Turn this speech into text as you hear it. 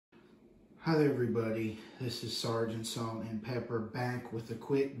Hi there everybody, this is Sgt. Salt and Pepper back with a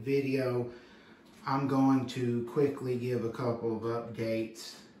quick video. I'm going to quickly give a couple of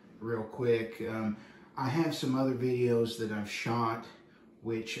updates real quick. I have some other videos that I've shot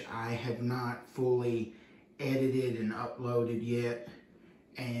which I have not fully edited and uploaded yet,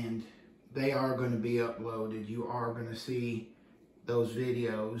 and they are going to be uploaded. You are going to see those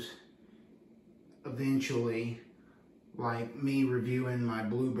videos eventually, like me reviewing my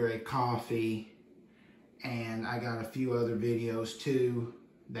blueberry coffee, and I got a few other videos too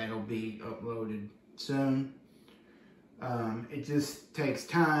that'll be uploaded soon. It just takes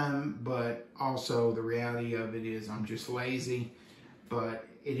time, but also the reality of it is I'm just lazy, but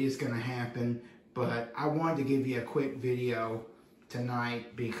it is going to happen. But I wanted to give you a quick video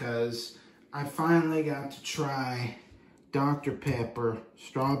tonight because I finally got to try Dr. Pepper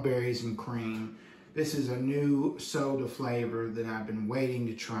Strawberries and Cream. This is a new soda flavor that I've been waiting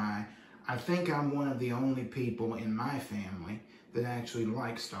to try. I think I'm one of the only people in my family that actually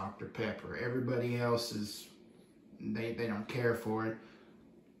likes Dr. Pepper. Everybody else is, they don't care for it.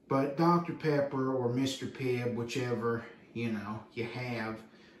 But Dr. Pepper or Mr. Pibb, whichever, you have,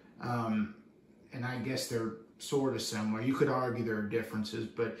 and I guess they're sort of similar. You could argue there are differences,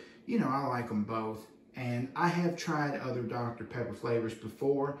 but I like them both. And I have tried other Dr. Pepper flavors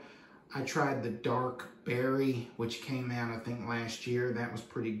before. I tried the dark berry, which came out I think last year. That was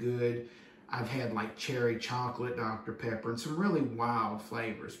pretty good. I've had like cherry chocolate Dr. Pepper and some really wild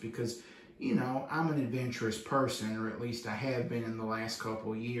flavors because, I'm an adventurous person, or at least I have been in the last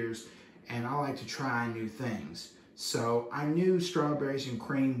couple of years, and I like to try new things. So I knew Strawberries and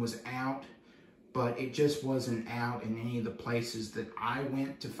Cream was out, but it just wasn't out in any of the places that I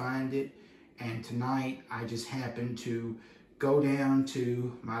went to find it. And tonight I just happened to go down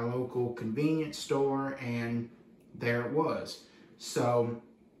to my local convenience store, and there it was. So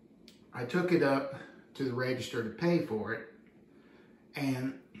I took it up to the register to pay for it,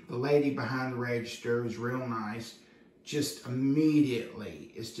 and the lady behind the register was real nice. Just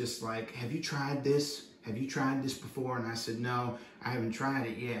immediately, it's just like, have you tried this? Have you tried this before? And I said, no, I haven't tried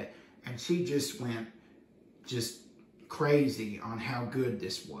it yet. And she just went crazy on how good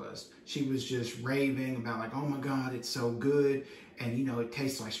this was. She was just raving about like, oh my God, it's so good. And it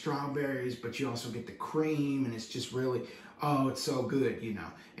tastes like strawberries, but you also get the cream, and it's just really, oh, it's so good,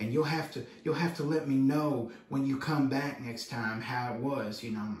 And you'll have to let me know when you come back next time how it was,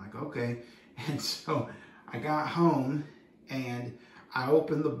 I'm like, okay. And so I got home and I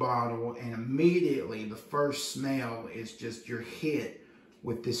opened the bottle, and immediately the first smell is just you're hit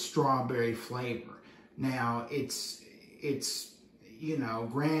with this strawberry flavor. Now it's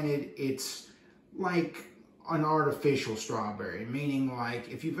granted, it's like an artificial strawberry, meaning like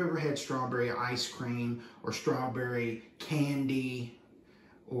if you've ever had strawberry ice cream or strawberry candy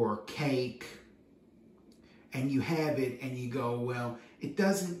or cake, and you have it and you go, well, it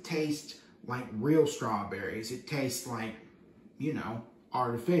doesn't taste like real strawberries. It tastes like,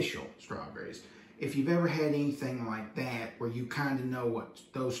 artificial strawberries. If you've ever had anything like that, where you kind of know what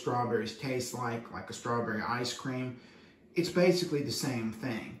those strawberries taste like a strawberry ice cream, it's basically the same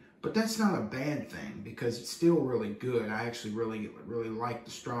thing. But that's not a bad thing because it's still really good. I actually really like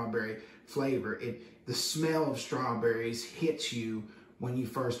the strawberry flavor. The smell of strawberries hits you when you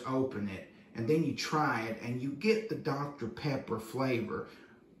first open it, and then you try it and you get the Dr. Pepper flavor,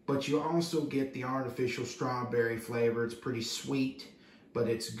 but you also get the artificial strawberry flavor. It's pretty sweet, but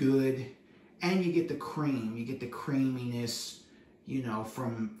it's good. And you get the cream. You get the creaminess,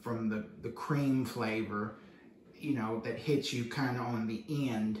 from the cream flavor, that hits you kind of on the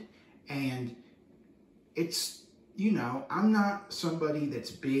end. And it's, I'm not somebody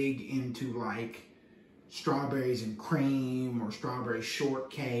that's big into like strawberries and cream or strawberry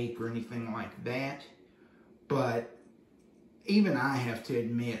shortcake or anything like that. But even I have to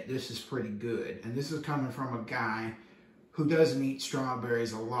admit this is pretty good. And this is coming from a guy who doesn't eat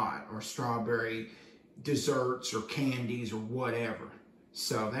strawberries a lot, or strawberry desserts or candies or whatever.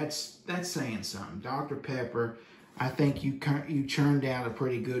 So that's saying something. Dr. Pepper, I think you churned out a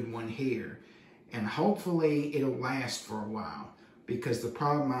pretty good one here. And hopefully it'll last for a while, because the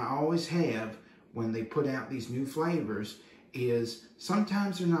problem I always have when they put out these new flavors is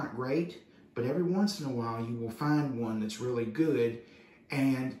sometimes they're not great, but every once in a while you will find one that's really good,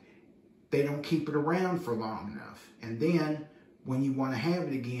 and they don't keep it around for long enough. And then when you want to have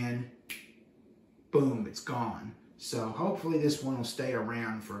it again, boom, it's gone. So hopefully this one will stay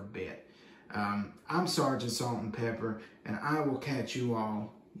around for a bit. I'm Sgt. Salt and Pepper, and I will catch you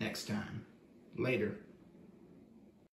all next time. Later.